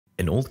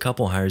An old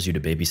couple hires you to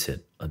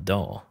babysit a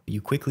doll. You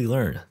quickly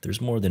learn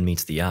there's more than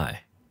meets the eye.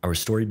 Our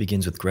story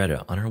begins with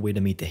Greta on her way to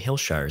meet the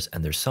Hillshires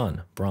and their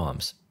son,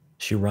 Brahms.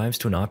 She arrives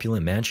to an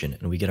opulent mansion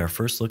and we get our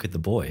first look at the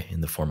boy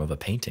in the form of a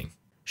painting.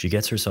 She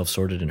gets herself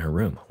sorted in her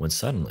room when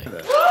suddenly...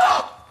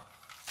 That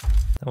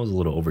was a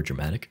little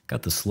overdramatic.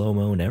 Got the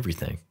slow-mo and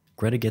everything.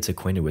 Greta gets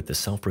acquainted with the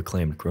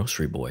self-proclaimed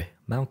grocery boy,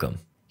 Malcolm.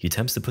 He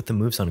attempts to put the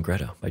moves on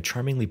Greta by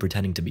charmingly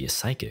pretending to be a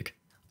psychic.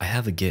 I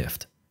have a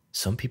gift.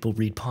 Some people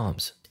read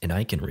palms, and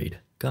I can read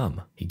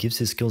gum. He gives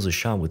his skills a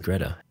shot with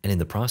Greta, and in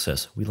the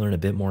process, we learn a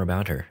bit more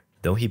about her.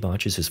 Though he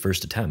botches his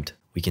first attempt,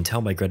 we can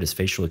tell by Greta's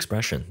facial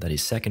expression that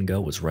his second go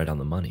was right on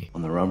the money.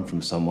 On the run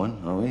from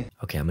someone, are we?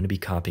 Okay, I'm gonna be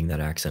copying that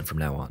accent from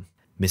now on.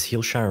 Miss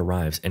Hillshire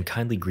arrives and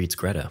kindly greets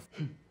Greta.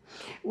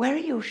 Where are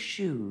your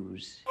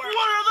shoes?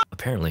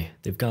 Apparently,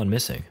 they've gone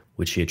missing,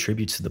 which she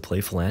attributes to the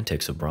playful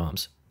antics of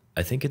Brahms.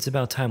 I think it's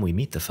about time we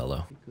meet the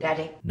fellow.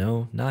 Daddy?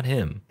 No, not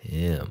him.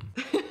 Him.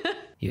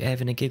 You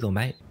having a giggle,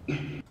 mate?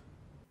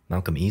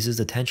 Malcolm eases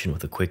the tension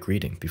with a quick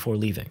greeting before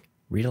leaving.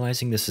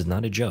 Realizing this is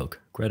not a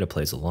joke, Greta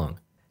plays along.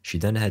 She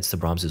then heads to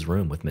Brahms'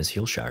 room with Miss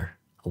Hillshire.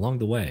 Along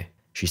the way,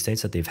 she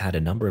states that they've had a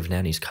number of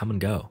nannies come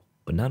and go,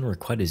 but none were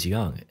quite as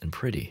young and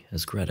pretty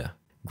as Greta.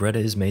 Greta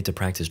is made to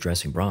practice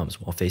dressing Brahms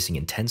while facing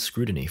intense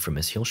scrutiny from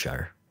Miss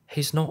Hillshire.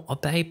 He's not a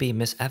baby,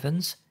 Miss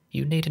Evans.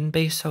 You needn't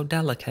be so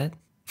delicate.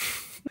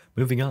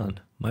 Moving on,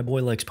 my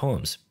boy likes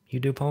poems. You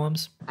do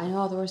poems? I know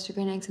all the words to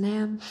green eggs and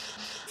ham.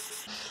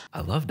 I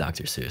love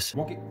Dr. Seuss.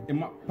 Walk it in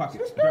my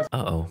pocket.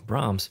 Uh-oh,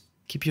 Brahms.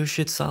 Keep your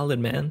shit solid,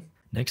 man.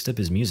 Next up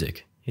is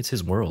music. It's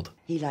his world.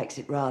 He likes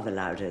it rather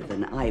louder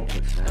than I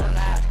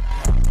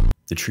prefer.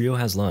 The trio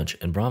has lunch,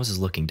 and Brahms is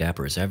looking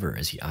dapper as ever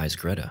as he eyes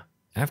Greta.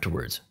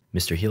 Afterwards,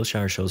 Mr.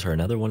 Hillshire shows her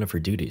another one of her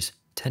duties,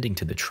 tending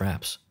to the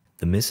traps.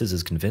 The missus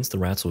is convinced the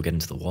rats will get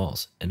into the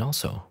walls, and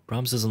also,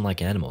 Brahms doesn't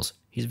like animals.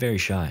 He's very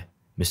shy.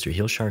 Mr.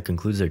 Hillshire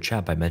concludes their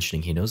chat by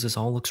mentioning he knows this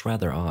all looks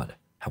rather odd.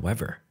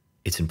 However,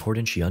 it's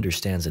important she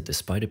understands that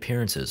despite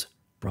appearances,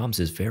 Brahms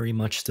is very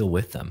much still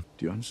with them.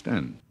 Do you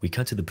understand? We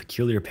cut to the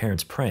peculiar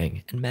parents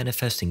praying and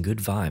manifesting good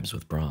vibes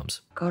with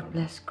Brahms. God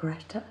bless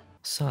Greta.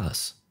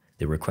 Sus.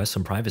 They request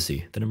some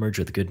privacy, then emerge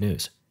with the good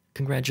news.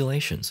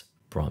 Congratulations,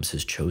 Brahms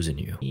has chosen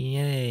you.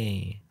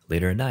 Yay.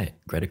 Later at night,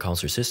 Greta calls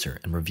her sister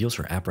and reveals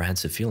her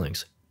apprehensive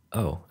feelings.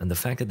 Oh, and the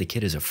fact that the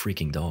kid is a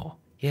freaking doll.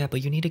 Yeah,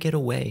 but you need to get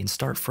away and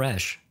start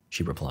fresh,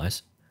 she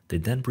replies. They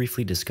then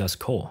briefly discuss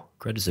Cole,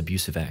 Greta's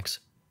abusive ex.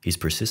 He's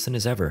persistent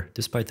as ever,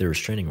 despite the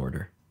restraining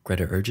order.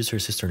 Greta urges her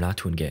sister not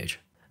to engage.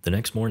 The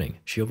next morning,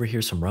 she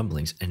overhears some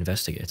rumblings and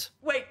investigates.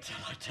 Wait till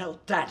I tell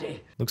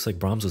Daddy. Looks like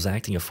Brahms was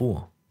acting a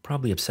fool,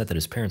 probably upset that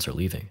his parents are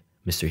leaving.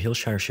 Mr.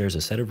 Hillshire shares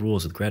a set of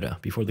rules with Greta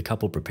before the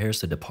couple prepares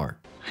to depart.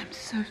 I'm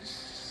so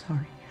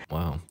sorry.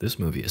 Wow, this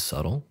movie is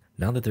subtle.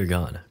 Now that they're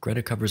gone,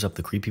 Greta covers up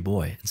the creepy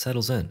boy and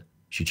settles in.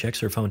 She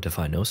checks her phone to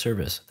find no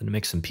service, then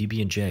makes some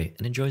PB&J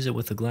and enjoys it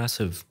with a glass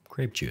of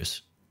grape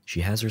juice.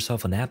 She has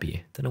herself a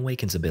nappy, then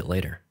awakens a bit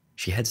later.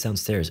 She heads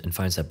downstairs and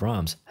finds that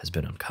Brahms has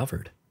been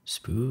uncovered.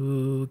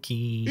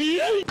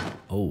 Spooky.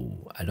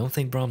 Oh, I don't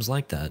think Brahms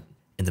liked that.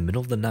 In the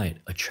middle of the night,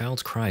 a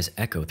child's cries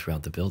echo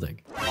throughout the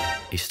building.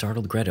 A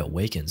startled Greta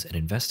awakens and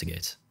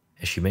investigates.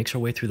 As she makes her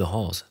way through the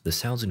halls, the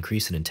sounds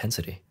increase in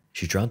intensity.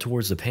 She's drawn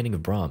towards the painting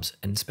of Brahms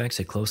and inspects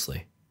it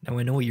closely. Now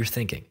I know what you're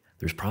thinking.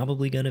 There's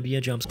probably gonna be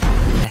a jump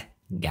scare.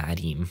 Got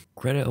him.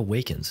 Greta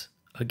awakens.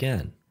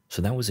 Again.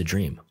 So that was a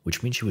dream,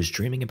 which means she was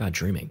dreaming about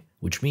dreaming,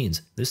 which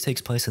means this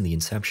takes place in the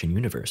Inception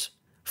universe.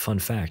 Fun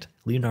fact,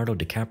 Leonardo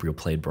DiCaprio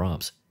played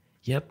Brahms.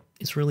 Yep,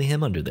 it's really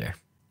him under there.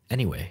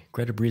 Anyway,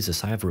 Greta breathes a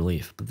sigh of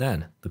relief, but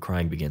then the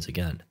crying begins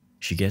again.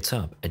 She gets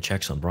up and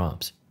checks on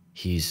Brahms.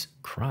 He's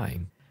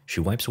crying.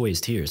 She wipes away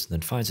his tears, then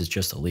finds it's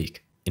just a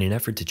leak. In an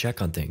effort to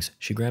check on things,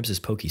 she grabs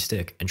his pokey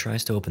stick and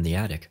tries to open the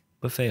attic,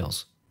 but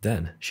fails.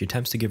 Then, she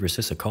attempts to give her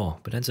sis a call,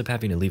 but ends up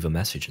having to leave a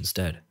message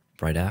instead.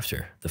 Right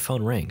after, the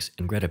phone rings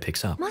and Greta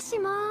picks up.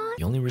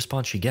 The only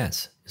response she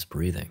gets is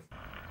breathing.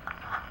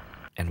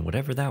 And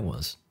whatever that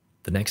was.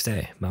 The next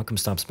day, Malcolm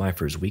stops by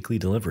for his weekly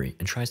delivery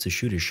and tries to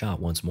shoot his shot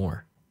once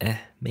more.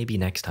 Maybe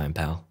next time,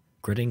 pal.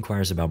 Greta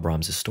inquires about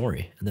Brahms'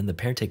 story, and then the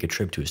pair take a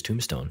trip to his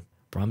tombstone.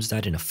 Brahms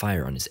died in a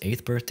fire on his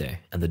 8th birthday,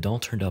 and the doll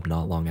turned up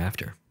not long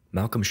after.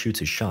 Malcolm shoots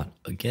his shot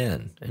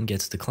again and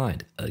gets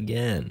declined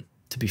again.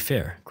 To be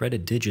fair, Greta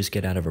did just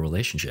get out of a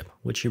relationship,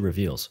 which she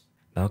reveals.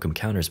 Malcolm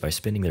counters by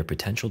spinning their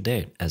potential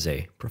date as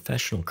a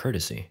professional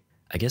courtesy.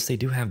 I guess they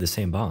do have the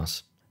same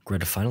boss.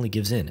 Greta finally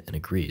gives in and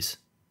agrees.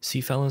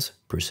 See fellas,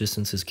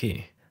 persistence is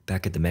key.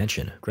 Back at the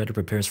mansion, Greta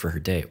prepares for her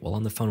date while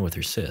on the phone with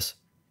her sis.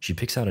 She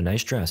picks out a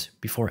nice dress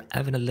before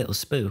having a little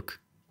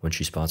spook when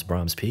she spots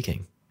Brahms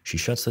peeking. She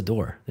shuts the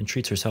door, then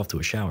treats herself to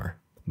a shower.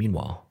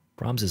 Meanwhile,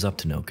 Brahms is up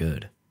to no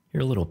good.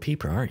 You're a little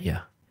peeper, aren't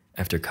ya?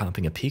 After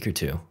copping a peek or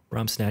two,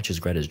 Brahms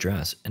snatches Greta's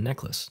dress and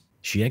necklace.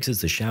 She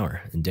exits the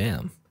shower, and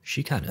damn,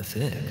 she kinda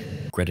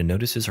thick. Greta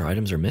notices her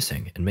items are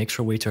missing and makes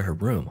her way to her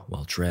room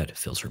while dread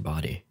fills her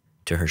body.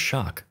 To her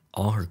shock,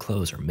 all her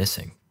clothes are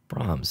missing.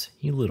 Brahms,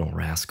 you little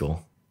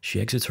rascal. She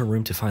exits her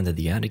room to find that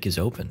the attic is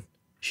open.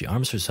 She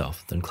arms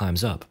herself, then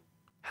climbs up.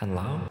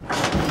 Hello?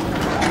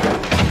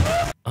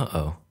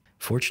 Uh-oh.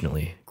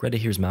 Fortunately, Greta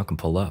hears Malcolm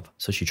pull up,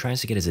 so she tries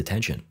to get his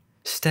attention.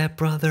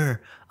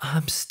 Stepbrother,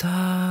 I'm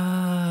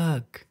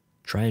stuck!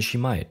 Try as she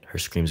might, her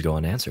screams go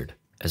unanswered.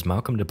 As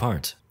Malcolm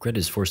departs, Greta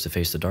is forced to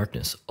face the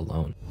darkness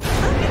alone.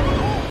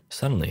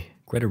 Suddenly,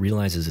 Greta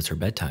realizes it's her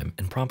bedtime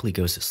and promptly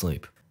goes to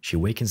sleep. She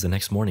awakens the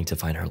next morning to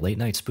find her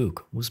late-night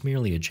spook was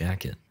merely a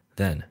jacket.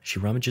 Then, she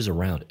rummages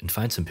around and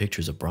finds some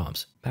pictures of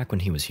Brahms, back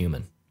when he was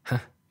human. Huh,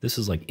 this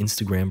is like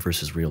Instagram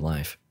versus real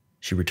life.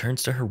 She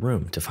returns to her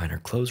room to find her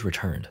clothes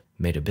returned.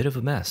 Made a bit of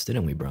a mess,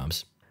 didn't we,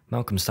 Brahms?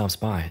 Malcolm stops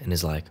by and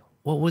is like,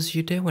 "What was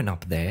you doing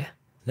up there?"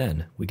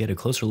 Then, we get a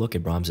closer look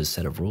at Brahms'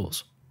 set of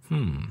rules.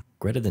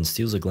 Greta then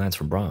steals a glance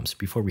from Brahms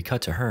before we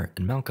cut to her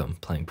and Malcolm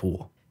playing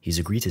pool. He's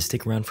agreed to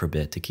stick around for a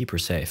bit to keep her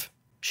safe.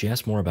 She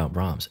asks more about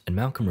Brahms, and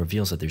Malcolm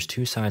reveals that there's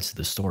two sides to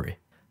the story.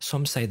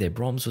 Some say that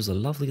Brahms was a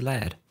lovely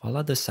lad, while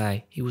others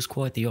say he was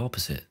quite the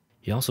opposite.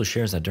 He also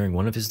shares that during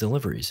one of his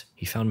deliveries,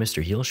 he found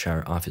Mr.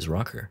 Heelshire off his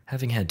rocker,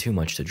 having had too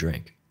much to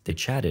drink. They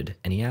chatted,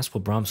 and he asked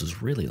what Brahms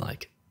was really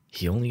like.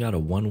 He only got a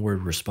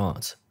one-word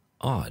response.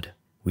 Odd.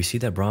 We see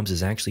that Brahms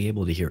is actually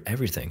able to hear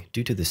everything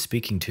due to the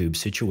speaking tubes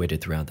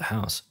situated throughout the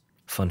house.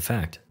 Fun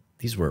fact,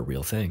 these were a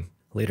real thing.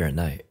 Later at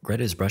night,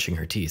 Greta is brushing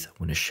her teeth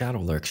when a shadow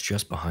lurks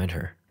just behind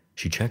her.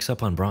 She checks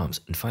up on Brahms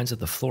and finds that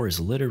the floor is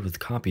littered with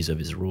copies of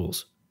his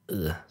rules.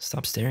 Ugh,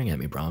 stop staring at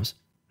me, Brahms.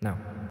 No.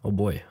 Oh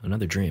boy,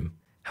 another dream.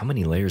 How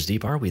many layers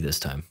deep are we this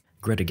time?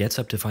 Greta gets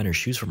up to find her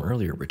shoes from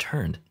earlier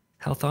returned.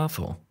 How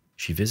thoughtful.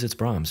 She visits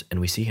Brahms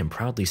and we see him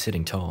proudly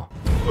sitting tall.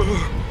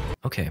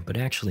 Okay, but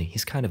actually,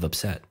 he's kind of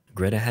upset.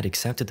 Greta had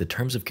accepted the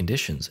terms and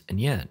conditions and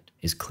yet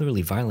is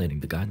clearly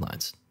violating the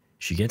guidelines.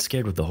 She gets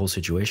scared with the whole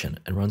situation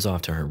and runs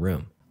off to her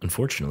room.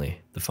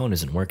 Unfortunately, the phone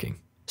isn't working.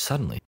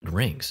 Suddenly, it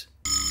rings.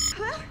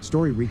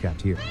 Story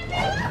recapped here.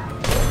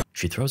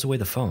 She throws away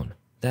the phone.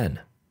 Then,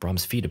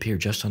 Brahms' feet appear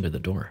just under the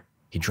door.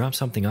 He drops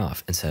something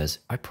off and says,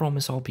 "I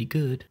promise I'll be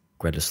good."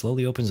 Greta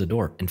slowly opens the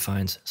door and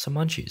finds some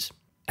munchies.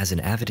 As an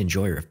avid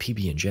enjoyer of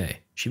PB&J,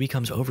 she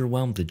becomes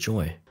overwhelmed with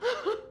joy.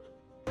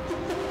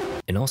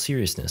 In all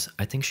seriousness,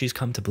 I think she's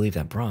come to believe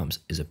that Brahms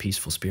is a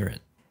peaceful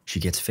spirit. She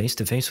gets face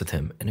to face with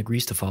him and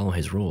agrees to follow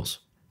his rules.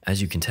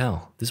 As you can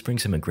tell, this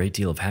brings him a great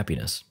deal of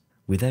happiness.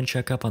 We then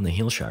check up on the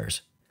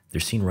Heelshires.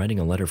 They're seen writing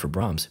a letter for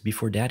Brahms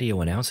before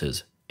Daddy-O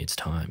announces, it's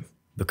time.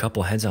 The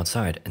couple heads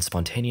outside and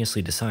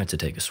spontaneously decides to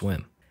take a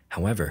swim.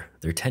 However,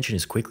 their attention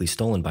is quickly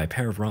stolen by a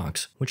pair of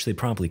rocks, which they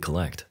promptly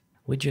collect.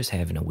 We're just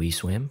having a wee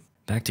swim.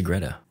 Back to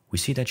Greta. We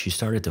see that she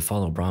started to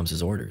follow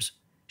Brahms' orders.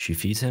 She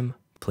feeds him,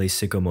 plays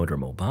Psychomotor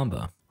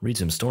Mobamba,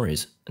 reads him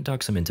stories, and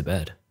tucks him into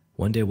bed.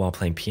 One day while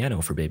playing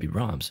piano for baby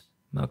Brahms,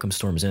 Malcolm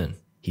storms in.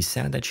 He's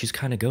sad that she's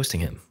kinda ghosting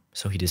him,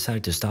 so he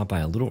decided to stop by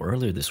a little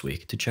earlier this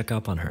week to check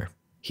up on her.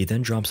 He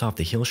then drops off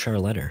the Heelshire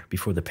letter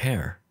before the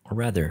pair, or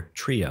rather,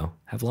 trio,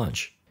 have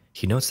lunch.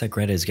 He notes that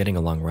Greta is getting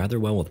along rather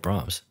well with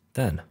Brahms,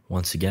 then,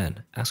 once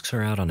again, asks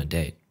her out on a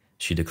date.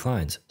 She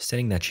declines,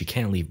 stating that she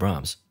can't leave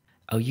Brahms.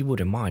 "Oh, you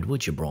wouldn't mind,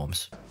 would you,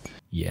 Brahms?"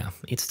 Yeah,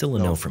 it's still a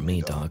no from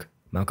me, dog.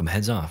 Malcolm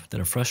heads off, then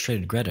a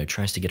frustrated Greta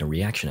tries to get a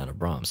reaction out of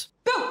Brahms.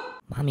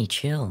 Mommy,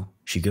 chill.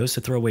 She goes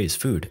to throw away his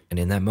food, and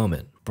in that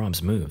moment,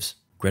 Brahms moves.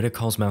 Greta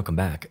calls Malcolm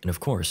back, and of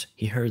course,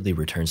 he hurriedly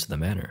returns to the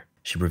manor.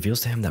 She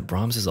reveals to him that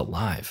Brahms is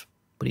alive,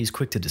 but he's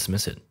quick to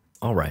dismiss it.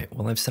 Alright,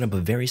 well I've set up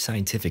a very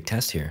scientific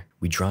test here.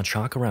 We draw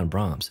chalk around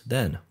Brahms,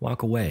 then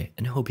walk away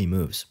and hope he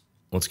moves.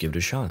 Let's give it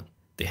a shot.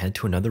 They head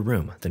to another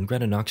room, then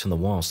Greta knocks on the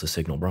walls to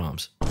signal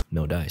Brahms.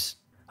 No dice.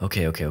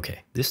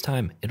 Okay. This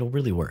time, it'll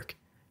really work.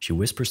 She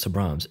whispers to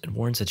Brahms and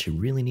warns that she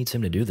really needs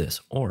him to do this,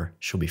 or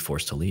she'll be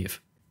forced to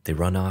leave. They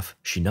run off,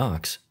 she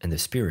knocks, and the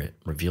spirit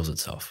reveals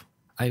itself.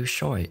 "Oh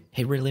shit,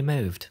 he really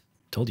moved."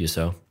 Told you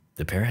so.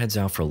 The pair heads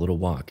out for a little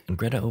walk, and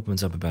Greta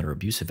opens up about her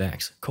abusive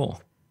ex,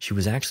 Cole. She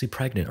was actually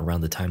pregnant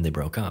around the time they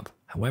broke up.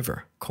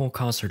 However, Cole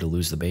caused her to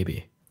lose the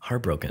baby.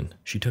 Heartbroken,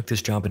 she took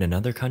this job in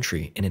another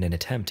country in an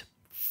attempt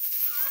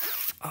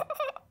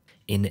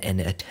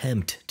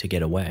to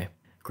get away.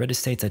 Greta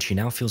states that she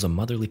now feels a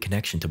motherly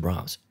connection to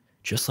Brahms.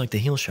 Just like the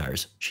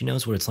Heelshires, she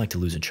knows what it's like to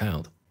lose a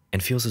child,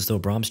 and feels as though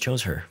Brahms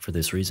chose her for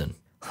this reason.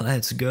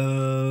 Let's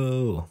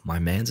go! My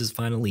mans is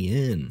finally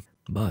in.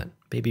 But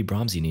baby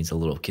Brahmsy needs a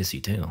little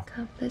kissy too.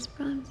 God bless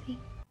Brahmsy.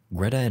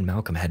 Greta and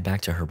Malcolm head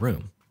back to her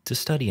room to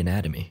study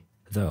anatomy,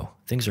 though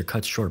things are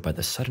cut short by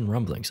the sudden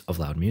rumblings of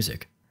loud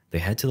music. They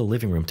head to the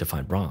living room to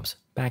find Brahms,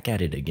 back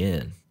at it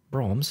again.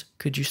 "Brahms,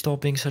 could you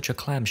stop being such a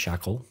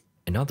clamshackle?"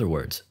 In other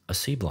words, a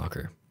C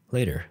blocker.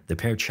 Later, the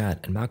pair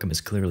chat and Malcolm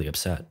is clearly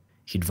upset.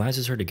 He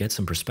advises her to get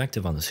some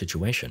perspective on the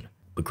situation,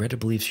 but Greta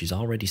believes she's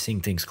already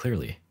seeing things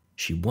clearly.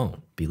 She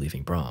won't be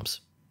leaving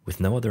Brahms. With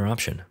no other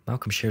option,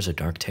 Malcolm shares a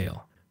dark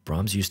tale.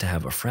 Brahms used to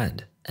have a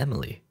friend,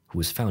 Emily, who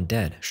was found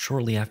dead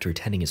shortly after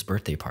attending his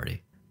birthday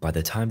party. By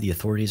the time the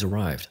authorities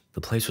arrived,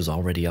 the place was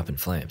already up in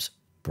flames.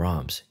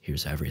 Brahms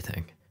hears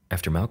everything.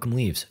 After Malcolm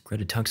leaves,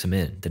 Greta tucks him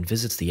in, then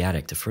visits the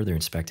attic to further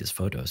inspect his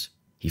photos.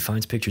 He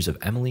finds pictures of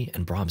Emily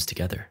and Brahms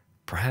together.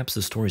 Perhaps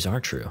the stories are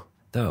true,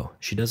 though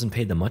she doesn't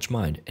pay them much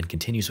mind and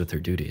continues with her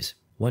duties.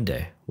 One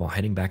day, while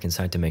heading back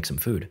inside to make some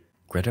food,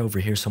 Greta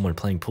overhears someone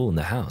playing pool in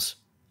the house.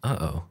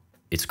 Uh-oh,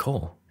 it's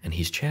Cole, and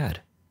he's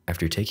Chad.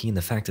 After taking in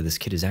the fact that this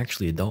kid is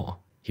actually a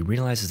doll, he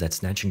realizes that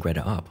snatching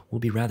Greta up will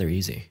be rather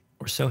easy,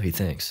 or so he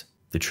thinks.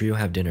 The trio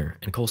have dinner,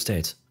 and Cole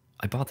states,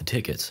 "I bought the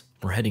tickets.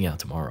 We're heading out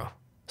tomorrow."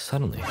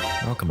 Suddenly,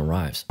 Malcolm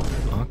arrives.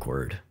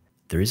 Awkward.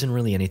 There isn't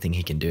really anything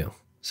he can do,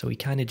 so he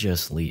kinda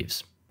just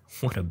leaves.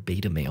 What a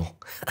beta male.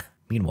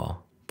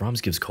 Meanwhile,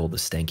 Brahms gives Cole the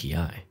stanky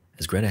eye.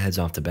 As Greta heads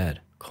off to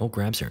bed, Cole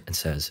grabs her and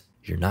says,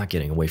 "You're not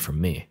getting away from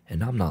me,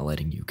 and I'm not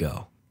letting you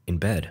go." In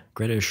bed,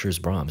 Greta assures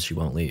Brahms she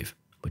won't leave,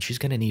 but she's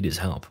gonna need his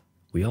help.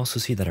 We also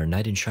see that our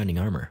knight in shining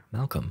armor,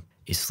 Malcolm,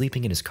 is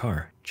sleeping in his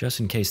car just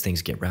in case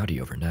things get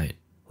rowdy overnight.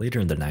 Later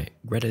in the night,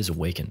 Greta is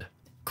awakened.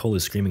 Cole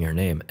is screaming her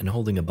name and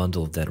holding a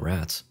bundle of dead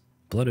rats.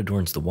 Blood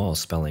adorns the walls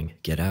spelling,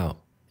 "Get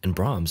out," and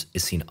Brahms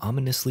is seen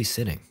ominously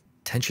sitting.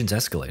 Tensions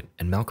escalate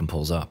and Malcolm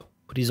pulls up,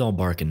 but he's all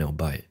bark and no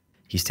bite.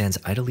 He stands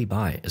idly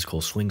by as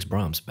Cole swings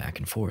Brahms back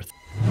and forth.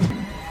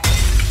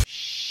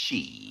 Shit.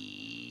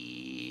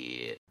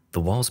 The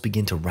walls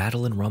begin to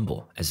rattle and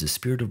rumble as the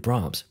spirit of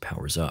Brahms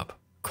powers up.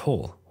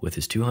 Cole, with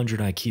his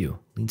 200 IQ,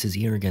 leans his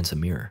ear against a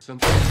mirror.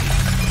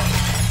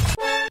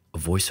 A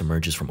voice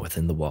emerges from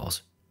within the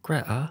walls.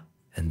 "Greta?"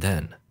 And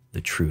then,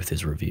 the truth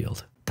is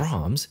revealed.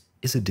 Brahms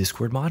is a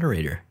Discord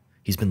moderator.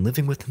 He's been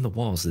living within the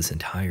walls this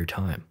entire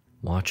time,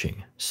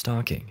 watching,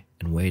 stalking,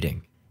 and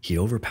waiting. He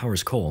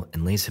overpowers Cole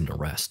and lays him to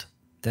rest.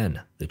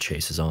 Then, the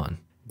chase is on.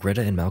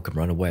 Greta and Malcolm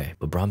run away,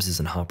 but Brahms is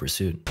in hot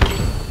pursuit.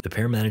 The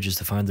pair manages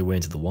to find their way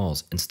into the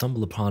walls and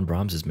stumble upon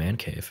Brahms' man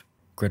cave.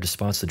 Greta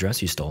spots the dress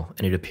he stole,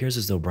 and it appears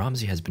as though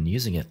Brahms has been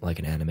using it like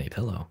an anime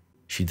pillow.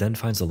 She then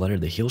finds the letter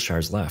the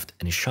Heelshires left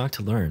and is shocked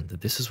to learn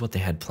that this is what they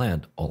had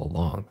planned all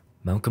along.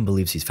 Malcolm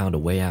believes he's found a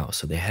way out,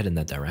 so they head in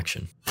that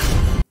direction.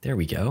 There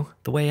we go,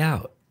 the way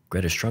out.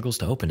 Greta struggles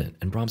to open it,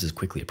 and Brahms is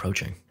quickly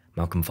approaching.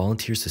 Malcolm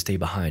volunteers to stay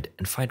behind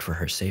and fight for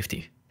her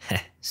safety.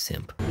 Heh,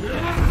 simp.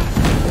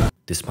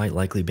 Despite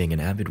likely being an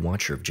avid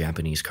watcher of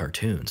Japanese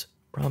cartoons,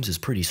 Brahms is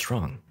pretty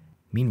strong.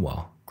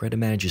 Meanwhile, Greta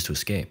manages to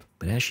escape,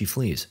 but as she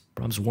flees,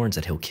 Brahms warns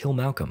that he'll kill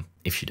Malcolm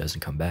if she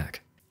doesn't come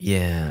back.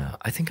 Yeah,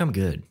 I think I'm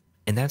good.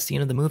 And that's the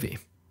end of the movie.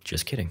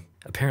 Just kidding.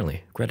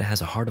 Apparently, Greta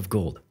has a heart of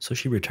gold, so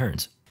she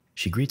returns.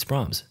 She greets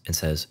Brahms and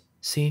says,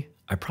 "See,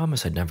 I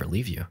promised I'd never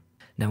leave you.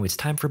 Now it's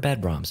time for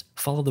bed, Brahms.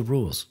 Follow the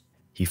rules."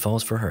 He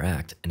falls for her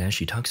act, and as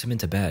she tucks him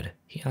into bed,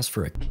 he asks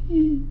for a kiss.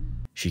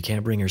 She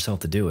can't bring herself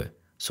to do it,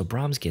 so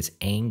Brahms gets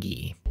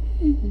angry.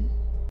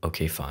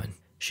 Okay, fine.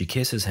 She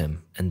kisses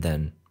him and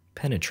then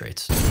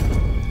penetrates.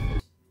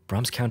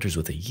 Brahms counters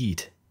with a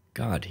yeet.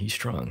 God, he's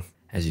strong.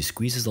 As he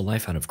squeezes the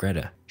life out of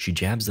Greta, she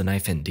jabs the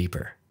knife in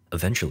deeper.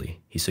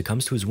 Eventually, he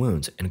succumbs to his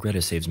wounds and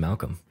Greta saves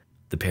Malcolm.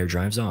 The pair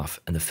drives off,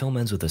 and the film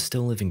ends with a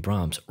still living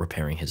Brahms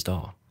repairing his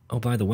doll. Oh, by the way,